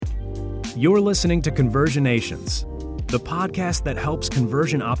You're listening to Conversionations, the podcast that helps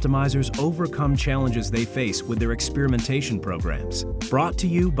conversion optimizers overcome challenges they face with their experimentation programs. Brought to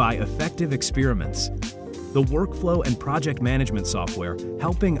you by Effective Experiments, the workflow and project management software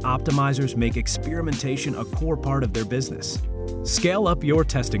helping optimizers make experimentation a core part of their business. Scale up your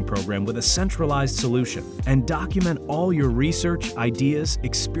testing program with a centralized solution and document all your research, ideas,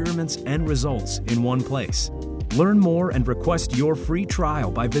 experiments, and results in one place. Learn more and request your free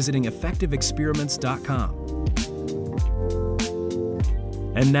trial by visiting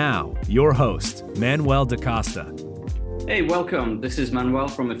effectiveexperiments.com. And now, your host, Manuel DaCosta. Hey, welcome. This is Manuel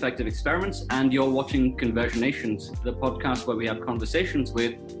from Effective Experiments, and you're watching Conversionations, the podcast where we have conversations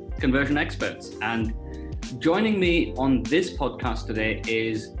with conversion experts. And joining me on this podcast today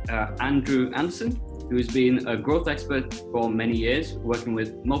is Andrew Anderson, who's been a growth expert for many years, working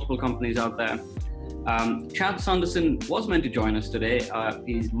with multiple companies out there. Chad Sanderson was meant to join us today.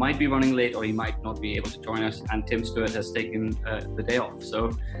 He might be running late or he might not be able to join us, and Tim Stewart has taken the day off. So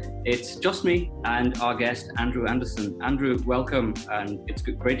it's just me and our guest, Andrew Anderson. Andrew, welcome, and it's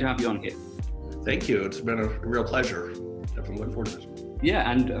great to have you on here. Thank you. It's been a real pleasure. Definitely looking forward to this. Yeah,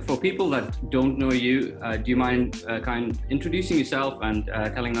 and for people that don't know you, do you mind kind of introducing yourself and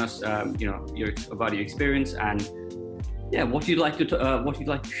telling us, about your experience and what you'd like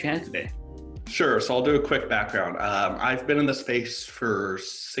to share today? Sure. So I'll do a quick background. I've been in this space for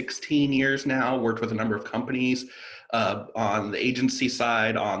 16 years now, worked with a number of companies on the agency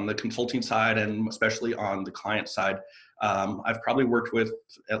side, on the consulting side, and especially on the client side. I've probably worked with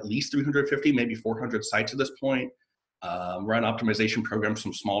at least 350, maybe 400 sites at this point, run optimization programs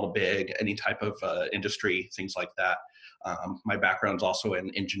from small to big, any type of industry, things like that. My background's also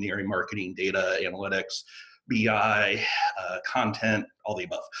in engineering, marketing, data, analytics, BI, content, all the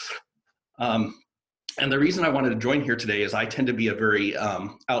above. And the reason I wanted to join here today is I tend to be a very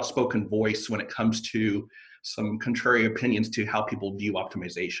outspoken voice when it comes to some contrary opinions to how people view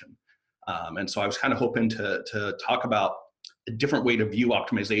optimization. And so I was kind of hoping to talk about a different way to view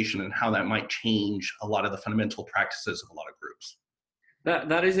optimization and how that might change a lot of the fundamental practices of a lot of groups.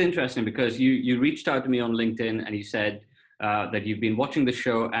 That is interesting, because you reached out to me on LinkedIn and you said that you've been watching the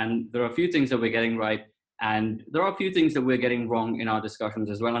show, and there are a few things that we're getting right. And there are a few things that we're getting wrong in our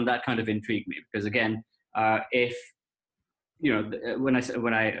discussions as well, and that kind of intrigued me because, again, when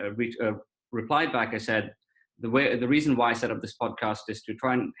I replied back, I said the reason why I set up this podcast is to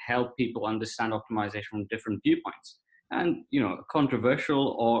try and help people understand optimization from different viewpoints, and a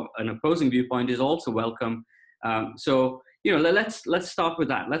controversial or an opposing viewpoint is also welcome. So let's start with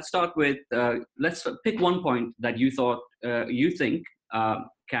that. Let's start with let's pick one point that you think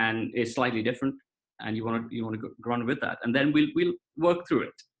is slightly different, and you want to run with that, and then we'll work through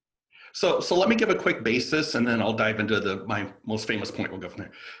it. So let me give a quick basis, and then I'll dive into my most famous point. We'll go from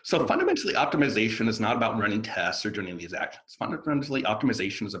there. So fundamentally, optimization is not about running tests or doing any of these actions. Fundamentally,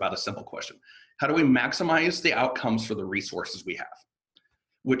 optimization is about a simple question: how do we maximize the outcomes for the resources we have?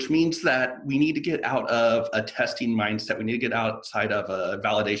 Which means that we need to get out of a testing mindset. We need to get outside of a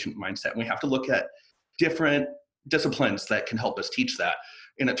validation mindset. And we have to look at different disciplines that can help us teach that.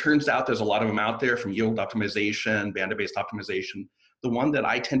 And it turns out there's a lot of them out there, from yield optimization, bandit-based optimization. The one that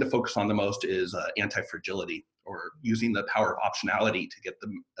I tend to focus on the most is anti-fragility, or using the power of optionality to get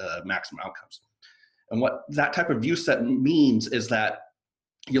the maximum outcomes. And what that type of view set means is that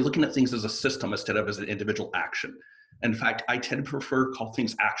you're looking at things as a system instead of as an individual action. In fact, I tend to prefer call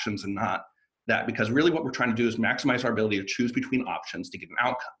things actions and not that, because really what we're trying to do is maximize our ability to choose between options to get an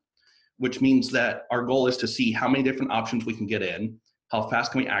outcome, which means that our goal is to see how many different options we can get in, how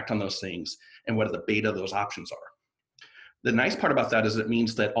fast can we act on those things, and what the beta of those options are. The nice part about that is it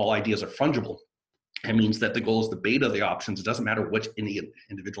means that all ideas are fungible. It means that the goal is the beta of the options. It doesn't matter which any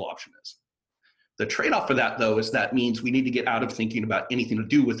individual option is. The trade-off for that, though, is that means we need to get out of thinking about anything to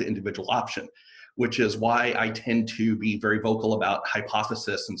do with the individual option, which is why I tend to be very vocal about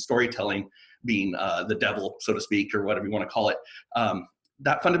hypothesis and storytelling being the devil, so to speak, or whatever you want to call it.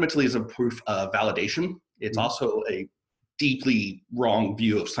 That fundamentally is a proof of validation. It's also a deeply wrong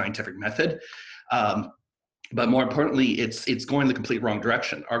view of scientific method. But more importantly, it's going the complete wrong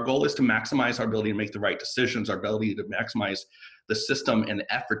direction. Our goal is to maximize our ability to make the right decisions, our ability to maximize the system and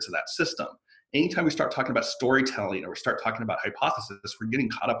the efforts of that system. Anytime we start talking about storytelling or we start talking about hypothesis, we're getting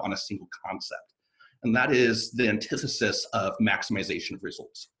caught up on a single concept. And that is the antithesis of maximization of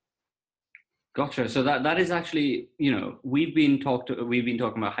results. Gotcha. So that is actually, we've been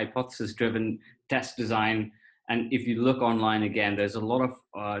talking about hypothesis-driven test design. And if you look online again, there's a lot of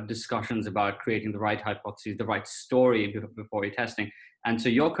discussions about creating the right hypothesis, the right story before you're testing. And so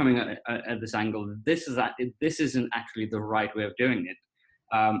you're coming at this angle. This isn't actually the right way of doing it.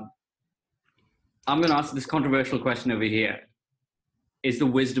 I'm going to ask this controversial question over here. Is the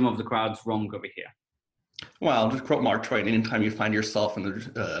wisdom of the crowds wrong over here? Well, just quote Mark Twain, anytime you find yourself in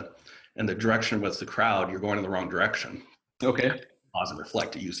the direction with the crowd, you're going in the wrong direction. Okay. Pause and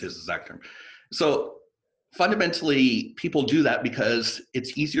reflect, to use his exact term. So fundamentally, people do that because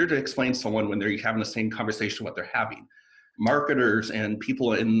it's easier to explain to someone when they're having the same conversation what they're having. Marketers and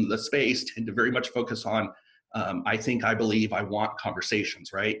people in the space tend to very much focus on, I think, I believe, I want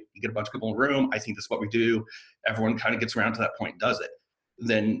conversations, right? You get a bunch of people in a room, I think this is what we do. Everyone kind of gets around to that point and does it.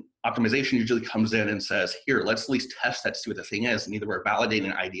 Then optimization usually comes in and says, here, let's at least test that to see what the thing is, and either we're validating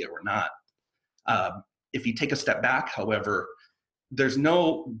an idea or not. If you take a step back, however, there's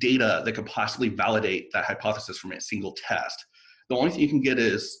no data that could possibly validate that hypothesis from a single test. The only thing you can get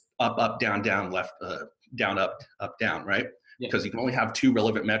is up, up, down, down, left, down, up, up, down, right? Because you can only have two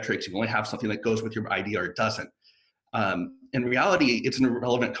relevant metrics. You can only have something that goes with your idea or it doesn't. In reality, it's an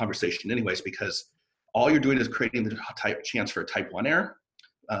irrelevant conversation anyways, because all you're doing is creating the chance for a type 1 error,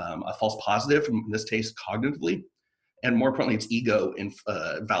 a false positive, in this case, cognitively, and more importantly, it's ego in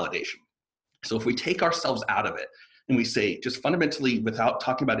validation. So if we take ourselves out of it and we say, just fundamentally, without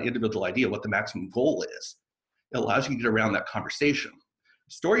talking about an individual idea, what the maximum goal is, it allows you to get around that conversation.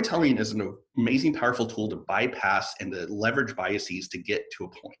 Storytelling is an amazing, powerful tool to bypass and to leverage biases to get to a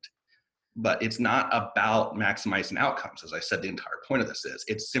point. But it's not about maximizing outcomes. As I said, the entire point of this is,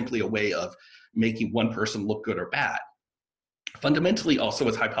 it's simply a way of making one person look good or bad. Fundamentally, also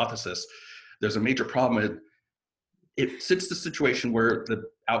with hypothesis, there's a major problem. It sits the situation where the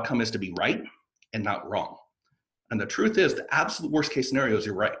outcome is to be right and not wrong. And the truth is, the absolute worst case scenario is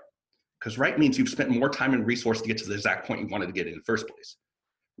you're right. Because right means you've spent more time and resource to get to the exact point you wanted to get in the first place.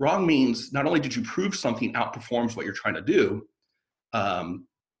 Wrong means not only did you prove something outperforms what you're trying to do, but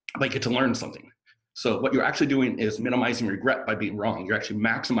you get to learn something. So what you're actually doing is minimizing regret by being wrong. You're actually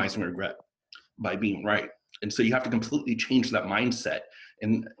maximizing regret by being right. And so you have to completely change that mindset,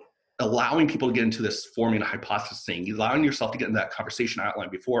 and allowing people to get into this forming a hypothesis thing, allowing yourself to get into that conversation I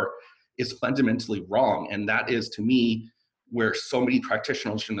outlined before, is fundamentally wrong. And that is, to me, where so many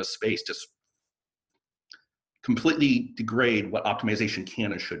practitioners in this space just completely degrade what optimization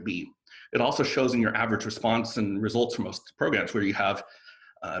can and should be. It also shows in your average response and results for most programs, where you have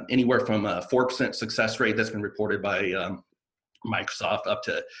anywhere from a 4% success rate that's been reported by Microsoft up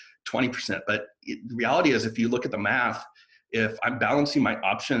to 20%. But the reality is, if you look at the math, if I'm balancing my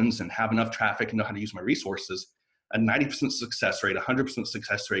options and have enough traffic and know how to use my resources, a 90% success rate, 100%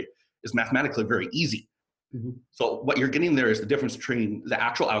 success rate is mathematically very easy. Mm-hmm. So what you're getting there is the difference between the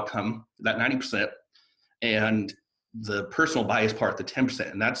actual outcome, that 90%, and the personal bias part, the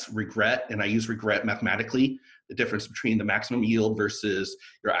 10%, and that's regret. And I use regret mathematically, the difference between the maximum yield versus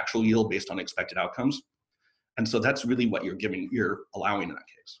your actual yield based on expected outcomes. And so that's really what you're allowing in that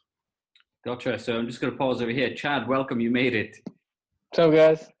case. Gotcha. So I'm just going to pause over here. Chad, welcome. You made it. What's up,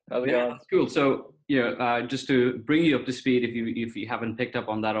 guys? How's it going? That's cool. So, just to bring you up to speed, if you haven't picked up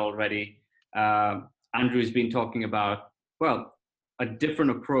on that already, Andrew's been talking about, well, a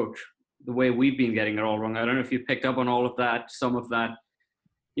different approach, the way we've been getting it all wrong. I don't know if you picked up on all of that, some of that.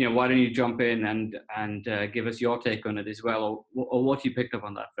 Why don't you jump in and give us your take on it as well, or what you picked up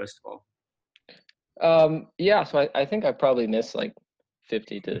on that, first of all? So I think I probably missed like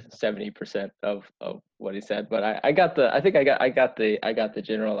 50 to 70% of what he said, but I got the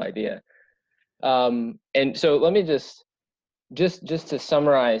general idea. And so let me just to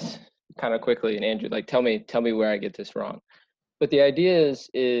summarize kind of quickly, and Andrew, like tell me where I get this wrong. But the idea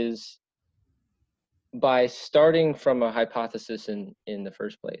is by starting from a hypothesis in the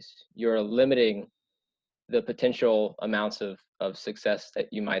first place, you're limiting the potential amounts of success that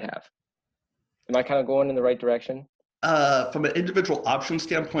you might have. Am I kind of going in the right direction? From an individual option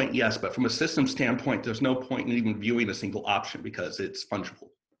standpoint, yes, but from a system standpoint, there's no point in even viewing a single option because it's fungible.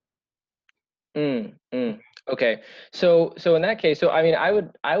 Okay. So in that case, I mean,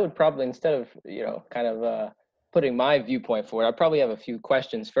 I would probably, instead of, putting my viewpoint forward, I'd probably have a few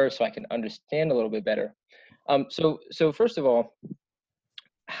questions first so I can understand a little bit better. So first of all,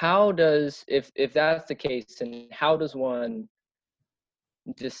 how does, if that's the case, then how does one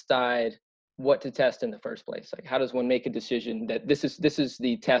decide what to test in the first place? Like, how does one make a decision that this is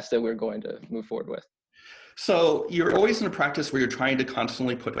the test that we're going to move forward with? So you're always in a practice where you're trying to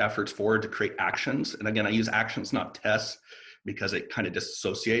constantly put efforts forward to create actions. And again, I use actions, not tests, because it kind of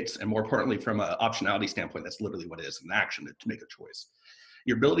disassociates. And more importantly, from an optionality standpoint, that's literally what it is, an action to make a choice.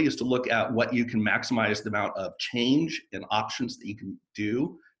 Your ability is to look at what you can maximize the amount of change and options that you can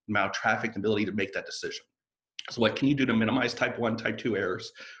do, the amount of traffic, the ability to make that decision. So what can you do to minimize type 1, type 2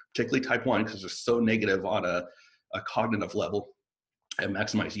 errors, particularly type 1, because they're so negative on a cognitive level? and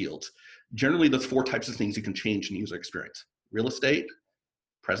maximize yields. Generally, there's 4 types of things you can change in user experience: real estate,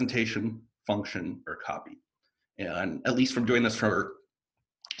 presentation, function, or copy. And at least from doing this for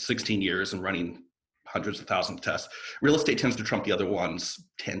 16 years and running hundreds of thousands of tests, real estate tends to trump the other ones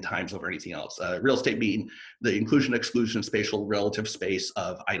 10 times over anything else. Real estate being the inclusion, exclusion, spatial, relative space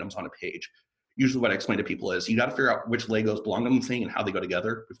of items on a page. Usually what I explain to people is you got to figure out which Legos belong on the thing and how they go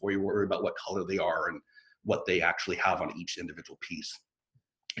together before you worry about what color they are and what they actually have on each individual piece.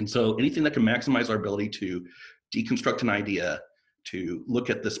 And so anything that can maximize our ability to deconstruct an idea, to look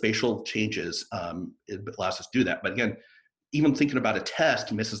at the spatial changes, it allows us to do that. But again, even thinking about a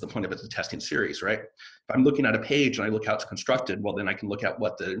test misses the point of it as a testing series, right? If I'm looking at a page and I look how it's constructed, well, then I can look at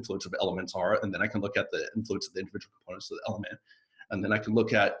what the influence of elements are, and then I can look at the influence of the individual components of the element, and then I can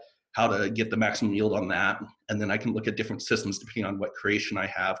look at how to get the maximum yield on that, and then I can look at different systems depending on what creation I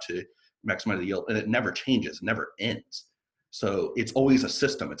have to maximize the yield, and it never changes, never ends. So it's always a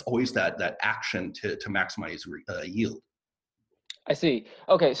system. It's always that action to maximize yield. I see.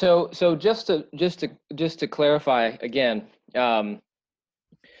 Okay, so just to clarify again,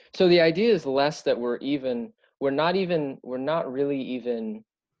 so the idea is less that we're not really even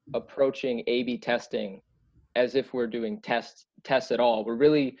approaching A/B testing as if we're doing tests at all. We're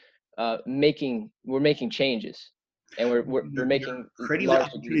really making changes, and we're making creating the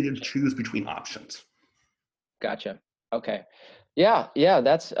opportunity to choose between options. Gotcha. Okay. Yeah.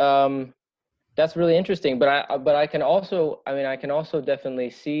 That's really interesting. But I can also definitely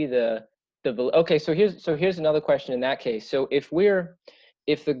see the okay. So here's another question in that case. So if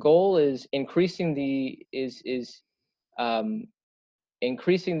the goal is increasing the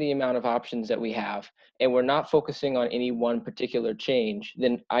amount of options that we have, and we're not focusing on any one particular change,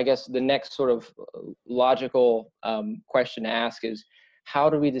 then I guess the next sort of logical question to ask is, how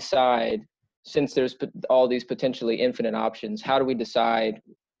do we decide, since there's all these potentially infinite options, how do we decide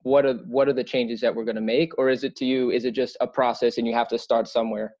what are the changes that we're going to make? Or is it just a process and you have to start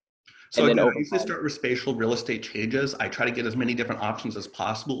somewhere? So again, I usually start with spatial real estate changes. I try to get as many different options as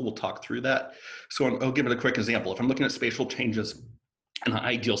possible. We'll talk through that. So I'll give it a quick example. If I'm looking at spatial changes in an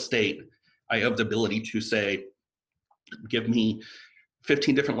ideal state, I have the ability to say, give me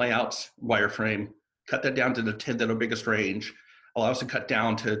 15 different layouts, wireframe, cut that down to the 10 that are biggest range. I'll also cut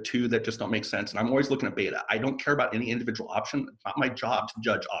down to 2 that just don't make sense. And I'm always looking at beta. I don't care about any individual option. It's not my job to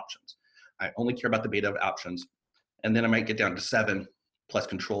judge options. I only care about the beta of options. And then I might get down to 7 plus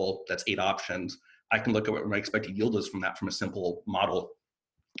control. That's 8 options. I can look at what my expected yield is from a simple model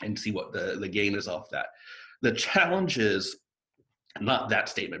and see what the gain is off that. The challenge is not that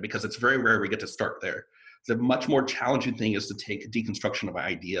statement, because it's very rare we get to start there. The much more challenging thing is to take a deconstruction of an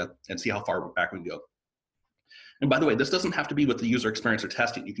idea and see how far back we can go. And by the way, this doesn't have to be with the user experience or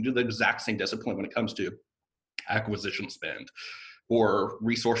testing. You can do the exact same discipline when it comes to acquisition spend or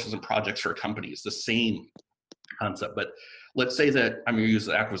resources and projects for companies, the same concept. But let's say that I'm going to use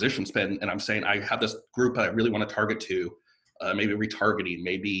the acquisition spend, and I'm saying I have this group that I really want to target to, maybe retargeting,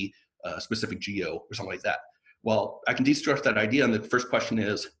 maybe a specific geo or something like that. Well, I can deconstruct that idea, and the first question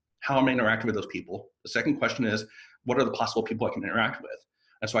is, how am I interacting with those people? The second question is, what are the possible people I can interact with?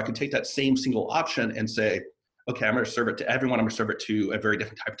 And so I can take that same single option and say, okay, I'm going to serve it to everyone. I'm going to serve it to a very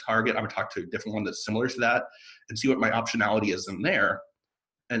different type of target. I'm going to talk to a different one that's similar to that and see what my optionality is in there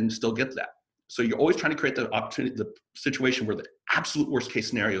and still get that. So you're always trying to create the opportunity, the situation where the absolute worst case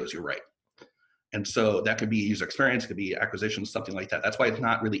scenario is you're right. And so that could be user experience, it could be acquisition, something like that. That's why it's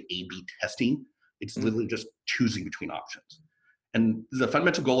not really A/B testing. It's literally just choosing between options. And the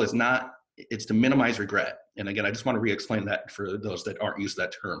fundamental goal is it's to minimize regret. And again, I just want to re-explain that for those that aren't used to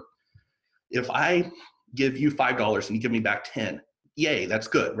that term. If I give you $5 and you give me back 10, yay, that's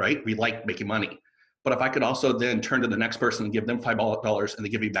good, right? We like making money. But if I could also then turn to the next person and give them $5 and they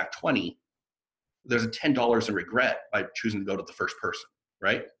give me back 20, there's a $10 in regret by choosing to go to the first person,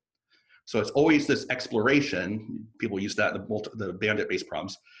 right? So it's always this exploration. People use that in the bandit-based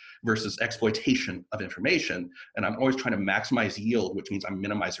problems versus exploitation of information. And I'm always trying to maximize yield, which means I'm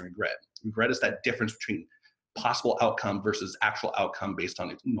minimizing regret. Regret is that difference between possible outcome versus actual outcome based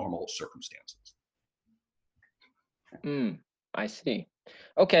on normal circumstances. I see.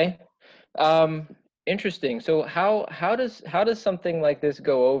 Okay. Interesting. So how does something like this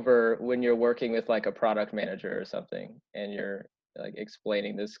go over when you're working with like a product manager or something and you're like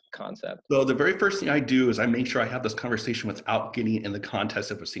explaining this concept? So the very first thing I do is I make sure I have this conversation without getting in the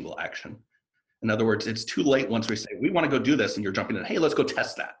context of a single action. In other words, it's too late once we say, we want to go do this, and you're jumping in, hey, let's go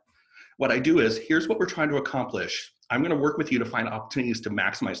test that. What I do is, here's what we're trying to accomplish. I'm going to work with you to find opportunities to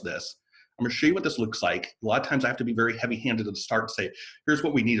maximize this. I'm going to show you what this looks like. A lot of times I have to be very heavy-handed at the start and say, here's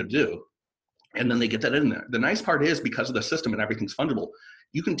what we need to do. And then they get that in there. The nice part is, because of the system and everything's fungible,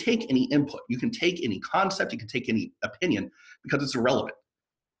 you can take any input, you can take any concept, you can take any opinion, because it's irrelevant.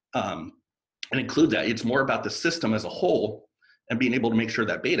 And include that. It's more about the system as a whole and being able to make sure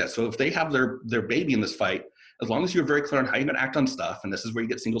that beta. So if they have their baby in this fight, as long as you're very clear on how you're going to act on stuff, and this is where you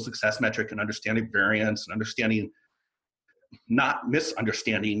get single success metric and understanding variance and understanding, not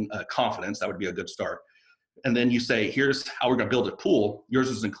misunderstanding confidence, that would be a good start. And then you say, here's how we're going to build a pool. Yours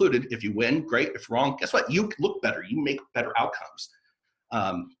is included. If you win, great. If wrong, guess what? You look better. You make better outcomes.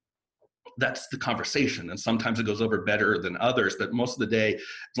 That's the conversation. And sometimes it goes over better than others. But most of the day,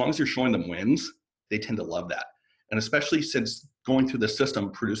 as long as you're showing them wins, they tend to love that. And especially since going through the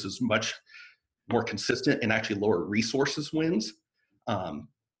system produces much more consistent and actually lower resources wins,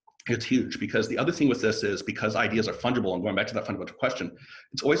 it's huge. Because the other thing with this is, because ideas are fungible, and going back to that fundamental question,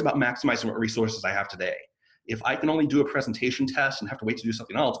 it's always about maximizing what resources I have today. If I can only do a presentation test and have to wait to do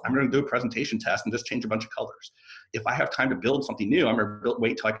something else, I'm going to do a presentation test and just change a bunch of colors. If I have time to build something new, I'm going to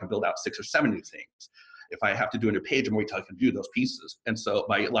wait till I can build out 6 or 7 new things. If I have to do a new page, I'm going to wait till I can do those pieces. And so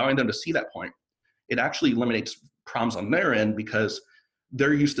by allowing them to see that point, it actually eliminates problems on their end, because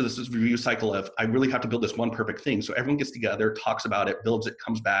they're used to this review cycle of, I really have to build this one perfect thing. So everyone gets together, talks about it, builds it,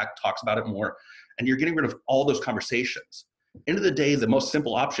 comes back, talks about it more, and you're getting rid of all those conversations. End of the day, the most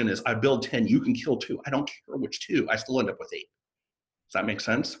simple option is, I build 10, you can kill 2. I don't care which 2, I still end up with 8. Does that make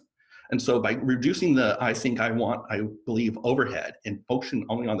sense? And so by reducing the I think, I want, I believe overhead and focusing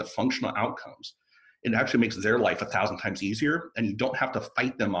only on the functional outcomes, it actually makes their life 1,000 times easier, and you don't have to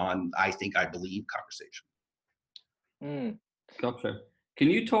fight them on I think, I believe conversation. Gotcha. Can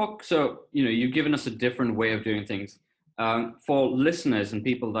you talk, so, you've given us a different way of doing things. For listeners and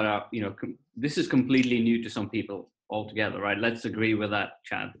people that are, this is completely new to some people altogether, right? Let's agree with that,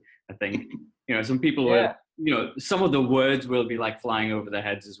 Chad. I think, some people will, some of the words will be like flying over their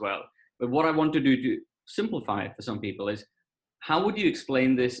heads as well. But what I want to do to simplify it for some people is, how would you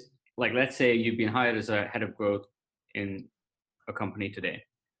explain this? Like, let's say you've been hired as a head of growth in a company today.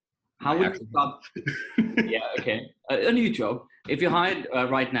 How would you start? Yeah, okay. A new job. If you're hired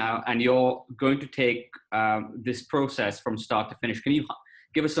right now and you're going to take this process from start to finish, can you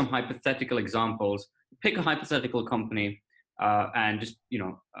give us some hypothetical examples? Pick a hypothetical company and just,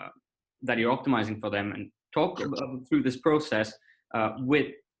 that you're optimizing for them, and talk through this process with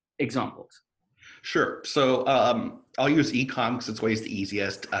examples. Sure. So I'll use ecom because it's always the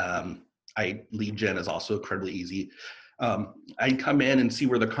easiest. Lead gen is also incredibly easy. I come in and see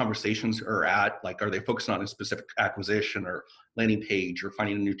where the conversations are at. Like, are they focusing on a specific acquisition or landing page or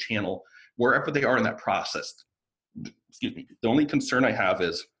finding a new channel? Wherever they are in that process. Excuse me. The only concern I have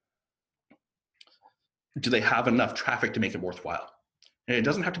is, do they have enough traffic to make it worthwhile? And it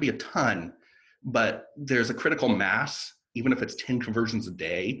doesn't have to be a ton, but there's a critical mass, even if it's 10 conversions a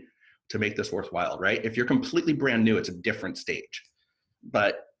day, to make this worthwhile, right? If you're completely brand new, it's a different stage.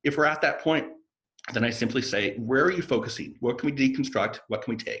 But if we're at that point, then I simply say, where are you focusing? What can we deconstruct? What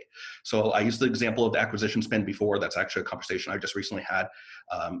can we take? So I used the example of the acquisition spend before. That's actually a conversation I just recently had.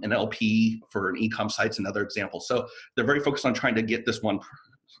 An LP for an e-com site's another example. So they're very focused on trying to get this one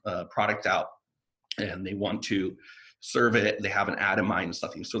product out, and they want to serve it. They have an ad in mind and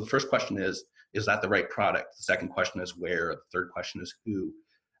stuff. So the first question is that the right product? The second question is where? The third question is who?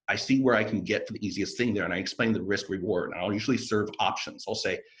 I see where I can get for the easiest thing there, and I explain the risk reward. And I'll usually serve options. I'll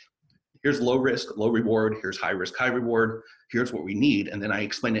say, here's low risk, low reward. Here's high risk, high reward. Here's what we need. And then I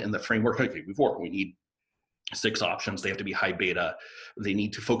explain it in the framework. Okay, before we need 6 options. They have to be high beta. They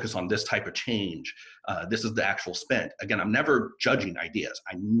need to focus on this type of change. This is the actual spend. Again, I'm never judging ideas.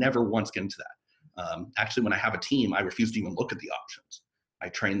 I never once get into that. Actually, when I have a team, I refuse to even look at the options. I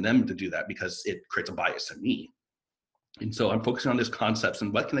train them to do that because it creates a bias in me. And so I'm focusing on these concepts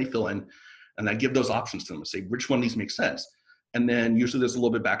and what can they fill in? And I give those options to them and say, which one of these makes sense? And then usually there's a little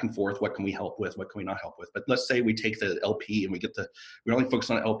bit back and forth. What can we help with? What can we not help with? But let's say we take the LP and we only focus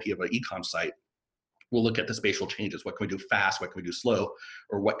on an LP of an e-com site. We'll look at the spatial changes. What can we do fast? What can we do slow?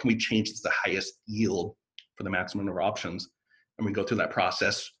 Or what can we change that's the highest yield for the maximum number of options? And we go through that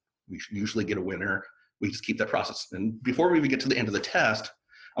process. We usually get a winner. We just keep that process. And before we even get to the end of the test,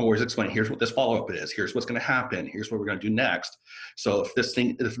 I'm always explaining, here's what this follow-up is. Here's what's going to happen. Here's what we're going to do next. So if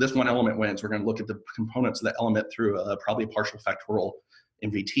this one element wins, we're going to look at the components of that element through probably a partial factorial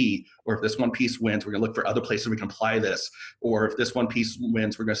MVT. Or if this one piece wins, we're going to look for other places we can apply this. Or if this one piece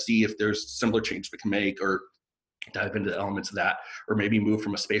wins, we're going to see if there's similar changes we can make or dive into the elements of that. Or maybe move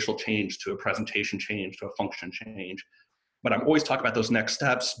from a spatial change to a presentation change to a function change. But I'm always talking about those next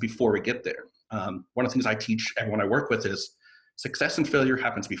steps before we get there. One of the things I teach everyone I work with is success and failure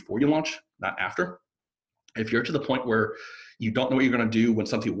happens before you launch, not after. If you're to the point where you don't know what you're going to do when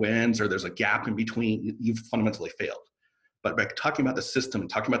something wins, or there's a gap in between, you've fundamentally failed. But by talking about the system and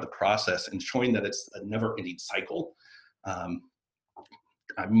talking about the process and showing that it's a never-ending cycle, I'm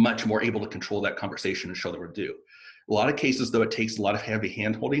much more able to control that conversation and show that we're due. A lot of cases, though, it takes a lot of heavy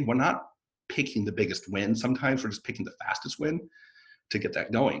hand-holding. We're not picking the biggest win. Sometimes we're just picking the fastest win to get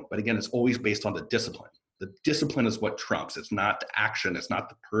that going. But again, it's always based on the discipline. The discipline is what trumps. It's not the action. It's not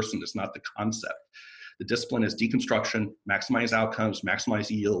the person. It's not the concept. The discipline is deconstruction, maximize outcomes, maximize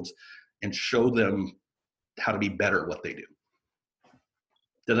yields, and show them how to be better at what they do.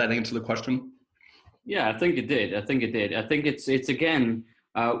 Did that answer the question? Yeah, I think it did. I think it's again,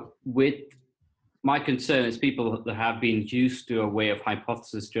 with my concern is people that have been used to a way of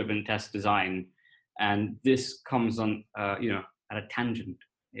hypothesis-driven test design, and this comes on, at a tangent,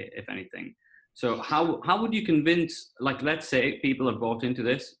 if anything. So how would you convince, like, let's say people have bought into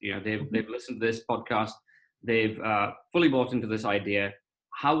this, they've listened to this podcast, they've fully bought into this idea.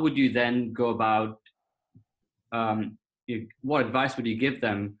 How would you then go about, what advice would you give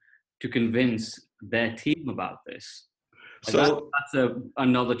them to convince their team about this? So that's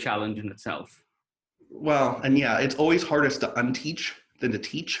another challenge in itself. Well, and yeah, it's always hardest to unteach than to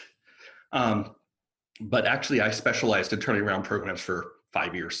teach. But actually, I specialized in turning around programs for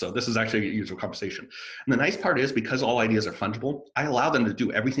 5 years. So this is actually a usual conversation. And the nice part is, because all ideas are fungible, I allow them to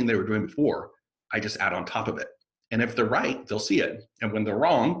do everything they were doing before. I just add on top of it. And if they're right, they'll see it. And when they're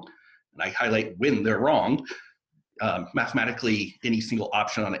wrong, and I highlight when they're wrong, mathematically, any single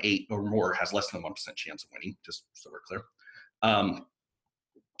option on 8 or more has less than a 1% chance of winning, just so we're clear.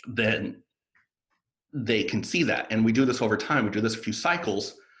 Then they can see that. And we do this over time. We do this a few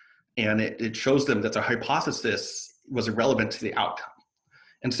cycles, and it shows them that their hypothesis was irrelevant to the outcome.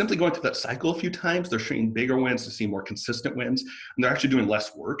 And simply going through that cycle a few times, they're seeing bigger wins, to see more consistent wins, and they're actually doing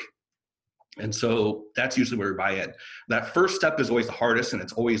less work. And so that's usually where we buy in. That first step is always the hardest, and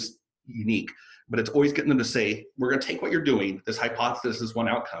it's always unique, but it's always getting them to say, we're going to take what you're doing, this hypothesis is one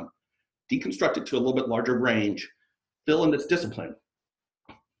outcome, deconstruct it to a little bit larger range, fill in its discipline.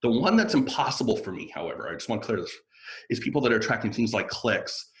 The one that's impossible for me, however, I just want to clear this, is people that are tracking things like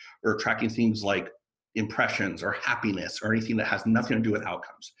clicks, or tracking things like impressions or happiness, or anything that has nothing to do with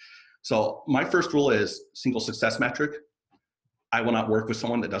outcomes. So my first rule is single success metric. I will not work with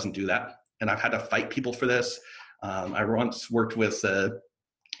someone that doesn't do that. And I've had to fight people for this. I once worked with a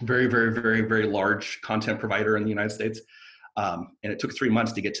very, very, very, very large content provider in the United States. And it took 3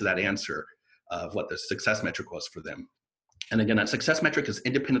 months to get to that answer of what the success metric was for them. And again, that success metric is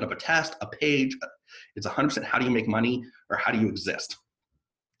independent of a test, a page. It's 100% how do you make money, or how do you exist?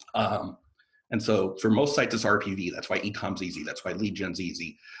 And so for most sites, it's RPV. That's why e-com's easy. That's why lead gen's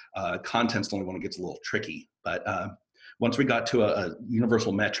easy. Content's the only one that gets a little tricky. But once we got to a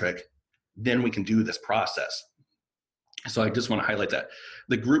universal metric, then we can do this process. So I just want to highlight that.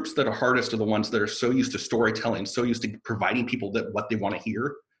 The groups that are hardest are the ones that are so used to storytelling, so used to providing people that what they want to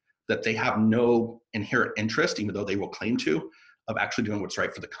hear, that they have no inherent interest, even though they will claim to, of actually doing what's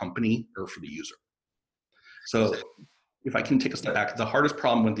right for the company or for the user. So if I can take a step back, the hardest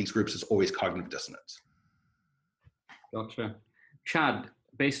problem with these groups is always cognitive dissonance. Gotcha. Chad,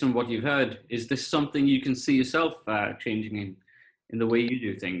 based on what you've heard, is this something you can see yourself changing in the way you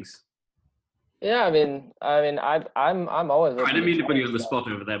do things? Yeah, I'm always. I didn't mean to put you on the spot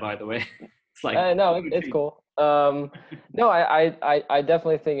over there, by the way. It's like no, it's cool. No, I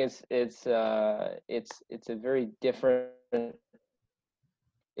definitely think it's a very different.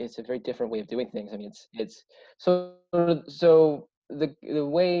 It's a very different way of doing things. I mean, it's so the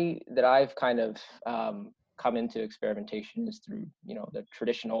way that I've kind of come into experimentation is through the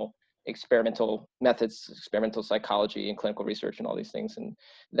traditional experimental methods, experimental psychology and clinical research and all these things, and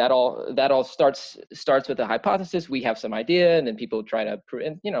that all starts with a hypothesis. We have some idea, and then people try to prove.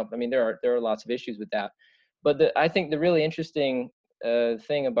 And there are lots of issues with that, but I think the really interesting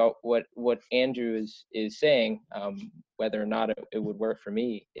thing about what Andrew is saying, whether or not it would work for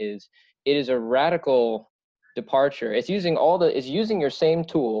me, is it is a radical departure. It's using your same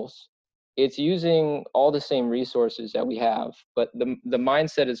tools. It's using all the same resources that we have, but the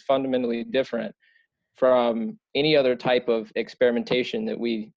mindset is fundamentally different from any other type of experimentation that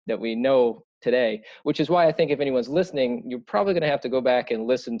we know today, which is why I think if anyone's listening, you're probably going to have to go back and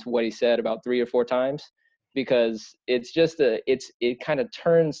listen to what he said about 3 or 4 times, because it's just it kind of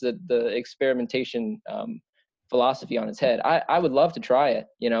turns the experimentation philosophy on its head. I would love to try it,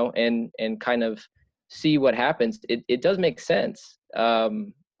 and kind of see what happens. It does make sense.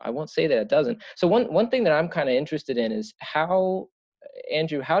 I won't say that it doesn't. So one thing that I'm kind of interested in is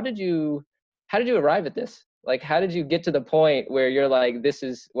Andrew, how did you arrive at this? Like, how did you get to the point where you're like, this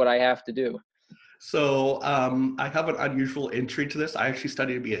is what I have to do? So I have an unusual entry to this. I actually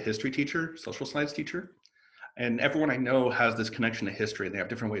studied to be a history teacher, social science teacher. And everyone I know has this connection to history, and they have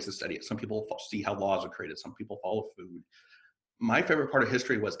different ways to study it. Some people see how laws are created. Some people follow food. My favorite part of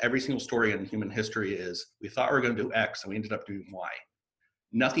history was every single story in human history is we thought we were going to do X and we ended up doing Y.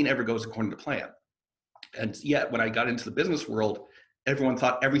 Nothing ever goes according to plan. And yet when I got into the business world, everyone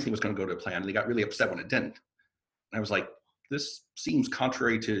thought everything was going to go to plan, and they got really upset when it didn't. And I was like, this seems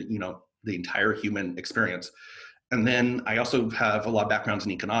contrary to, the entire human experience. And then I also have a lot of backgrounds in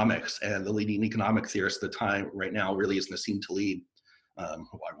economics, and the leading economic theorist at the time right now really is Nassim Taleb,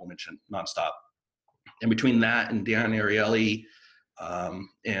 who I will mention nonstop. And between that and Dan Ariely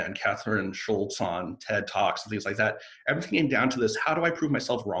and Catherine Schultz on TED Talks and things like that, everything came down to this: how do I prove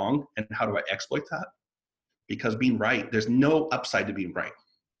myself wrong, and how do I exploit that? Because being right, there's no upside to being right.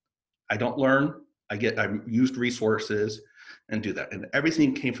 I don't learn. I used resources and do that. And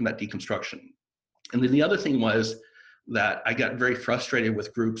everything came from that deconstruction. And then the other thing was that I got very frustrated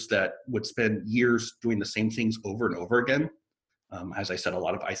with groups that would spend years doing the same things over and over again. As I said, a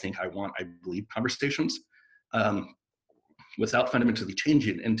lot of I think, I want, I believe conversations without fundamentally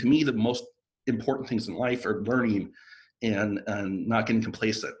changing. And to me, the most important things in life are learning and not getting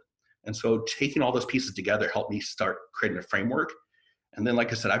complacent. And so taking all those pieces together helped me start creating a framework. And then,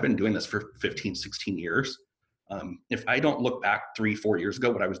 like I said, I've been doing this for 15, 16 years. If I don't look back 3-4 years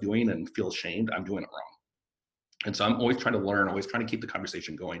ago what I was doing and feel ashamed, I'm doing it wrong. And so I'm always trying to learn, always trying to keep the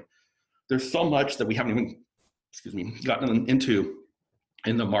conversation going. There's so much that we haven't even, gotten into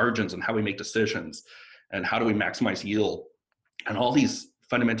in the margins and how we make decisions and how do we maximize yield and all these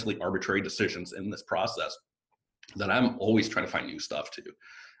fundamentally arbitrary decisions in this process that I'm always trying to find new stuff to.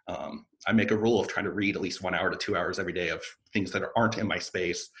 I make a rule of trying to read at least 1 hour to 2 hours every day of things that aren't in my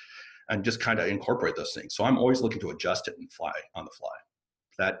space and just kind of incorporate those things. So I'm always looking to adjust it and fly on the fly.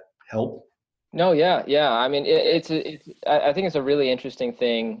 Does that help? No, yeah. I mean, I think it's a really interesting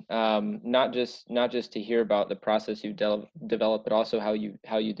thing, not just to hear about the process you've developed, but also how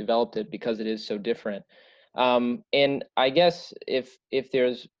you developed it, because it is so different. And I guess if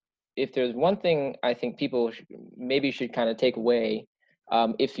there's one thing I think people maybe should kind of take away,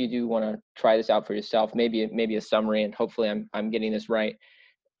 if you do want to try this out for yourself, maybe a summary, and hopefully I'm getting this right.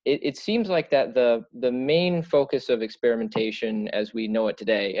 It seems like that the main focus of experimentation as we know it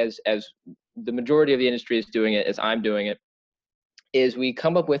today, as the majority of the industry is doing it, as I'm doing it, is we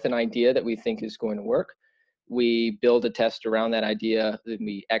come up with an idea that we think is going to work. We build a test around that idea, then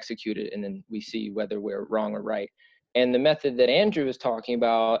we execute it, and then we see whether we're wrong or right. And the method that Andrew is talking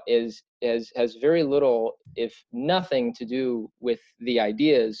about has very little, if nothing, to do with the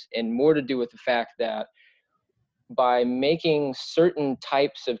ideas, and more to do with the fact that by making certain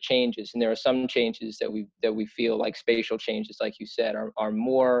types of changes, and there are some changes that we feel like spatial changes, like you said, are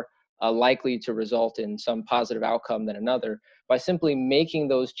more likely to result in some positive outcome than another. By simply making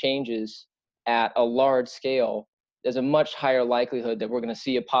those changes at a large scale, there's a much higher likelihood that we're going to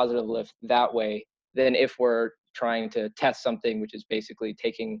see a positive lift that way than if we're trying to test something which is basically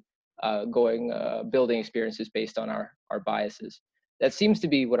building experiences based on our biases. That seems to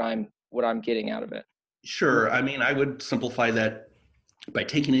be what I'm getting out of it. Sure. I mean, I would simplify that by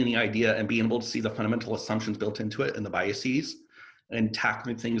taking any idea and being able to see the fundamental assumptions built into it and the biases, and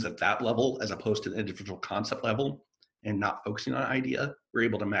tackling things at that level as opposed to the individual concept level and not focusing on an idea, we're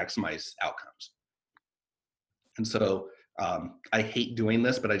able to maximize outcomes. And so I hate doing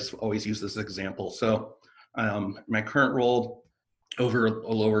this, but I just always use this example. So my current role, a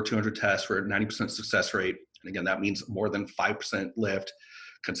little over 200 tests for a 90% success rate. And again, that means more than 5% lift,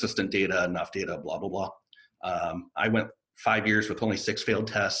 consistent data, enough data, blah, blah, blah. I went 5 years with only 6 failed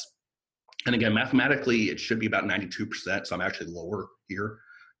tests. And again, mathematically, it should be about 92%. So I'm actually lower here.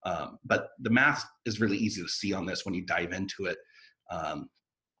 But the math is really easy to see on this when you dive into it.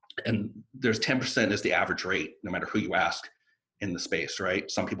 And there's 10% is the average rate, no matter who you ask in the space,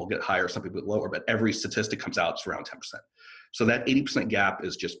 right? Some people get higher, some people get lower, but every statistic comes out, it's around 10%. So that 80% gap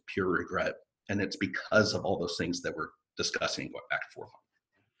is just pure regret. And it's because of all those things that we're discussing, going back and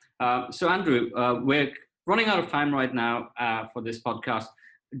forth. So Andrew, we're running out of time right now for this podcast.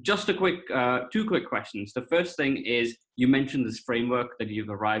 Just a quick, 2 quick questions. The first thing is, you mentioned this framework that you've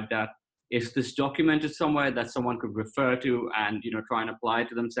arrived at. Is this documented somewhere that someone could refer to and try and apply it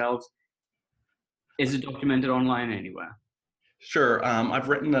to themselves? Is it documented online anywhere? Sure. I've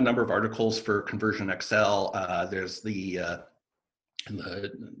written a number of articles for Conversion XL. There's the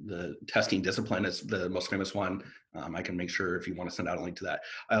testing discipline is the most famous one. I can make sure if you want to send out a link to that.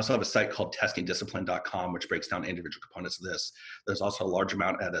 I also have a site called testingdiscipline.com, which breaks down individual components of this. There's also a large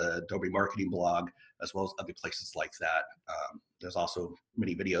amount at Adobe Marketing Blog, as well as other places like that. There's also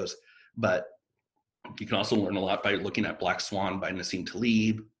many videos. But You can also learn a lot by looking at Black Swan by Nassim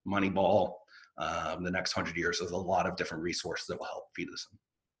Taleb, Moneyball. The next 100 years, there's a lot of different resources that will help feed us.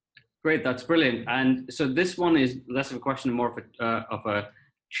 Great, that's brilliant. And so this one is less of a question and more of a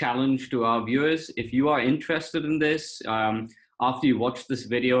challenge to our viewers. If you are interested in this, after you watch this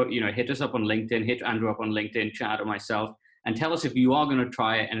video, hit us up on LinkedIn, hit Andrew up on LinkedIn, Chad or myself, and tell us if you are going to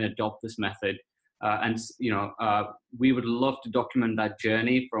try and adopt this method. We would love to document that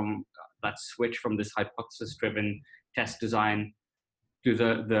journey from that switch from this hypothesis-driven test design to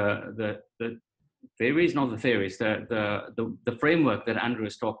the theories, not the theories, the framework that Andrew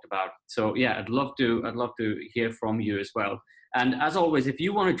has talked about. So yeah, I'd love to hear from you as well. And as always, if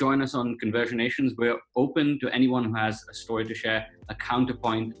you want to join us on Conversionations, we're open to anyone who has a story to share, a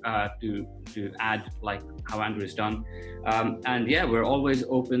counterpoint to add, like how Andrew has done. And yeah, we're always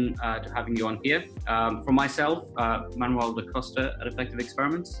open to having you on here. For myself, Manuel Da Costa at Effective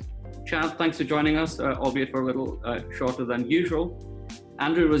Experiments. Chad, thanks for joining us, albeit for a little shorter than usual.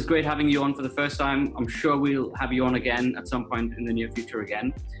 Andrew, it was great having you on for the first time. I'm sure we'll have you on again at some point in the near future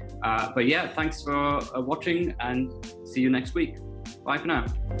again. But yeah, thanks for watching and see you next week. Bye for now.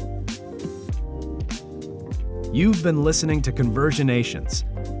 You've been listening to Conversionations.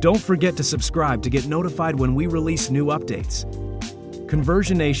 Don't forget to subscribe to get notified when we release new updates.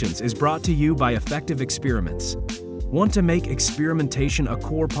 Conversionations is brought to you by Effective Experiments. Want to make experimentation a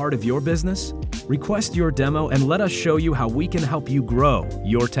core part of your business? Request your demo and let us show you how we can help you grow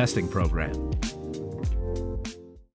your testing program.